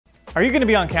Are you going to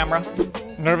be on camera?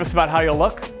 Nervous about how you'll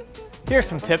look? Here are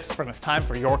some tips when it's time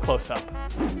for your close-up.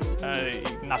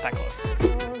 Not that close.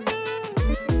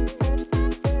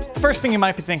 First thing you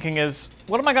might be thinking is,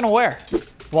 what am I going to wear?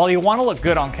 While you want to look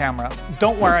good on camera,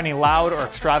 don't wear any loud or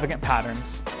extravagant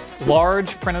patterns,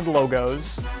 large printed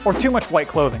logos, or too much white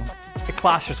clothing. It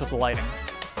clashes with the lighting.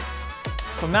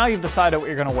 So now you've decided what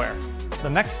you're going to wear. The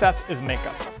next step is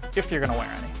makeup, if you're going to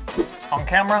wear any. On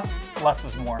camera, less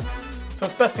is more. So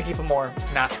it's best to keep a more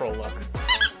natural look.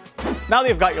 Now that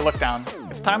you've got your look down,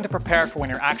 it's time to prepare for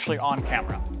when you're actually on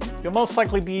camera. You'll most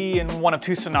likely be in one of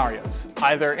two scenarios,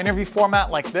 either interview format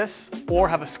like this, or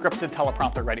have a scripted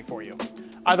teleprompter ready for you.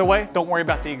 Either way, don't worry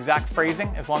about the exact phrasing.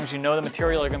 As long as you know the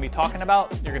material you're going to be talking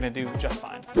about, you're going to do just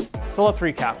fine. So let's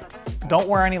recap. Don't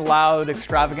wear any loud,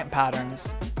 extravagant patterns,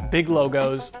 big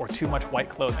logos, or too much white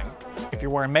clothing. If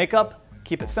you're wearing makeup,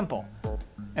 keep it simple.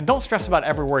 And don't stress about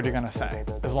every word you're going to say.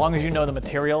 As long as you know the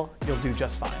material, you'll do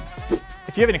just fine.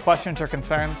 If you have any questions or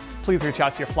concerns, please reach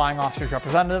out to your Flying Ostrich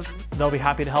representative. They'll be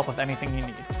happy to help with anything you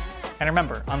need. And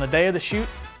remember, on the day of the shoot,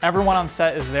 everyone on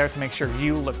set is there to make sure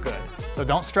you look good. So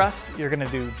don't stress, you're going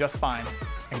to do just fine,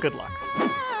 and good luck.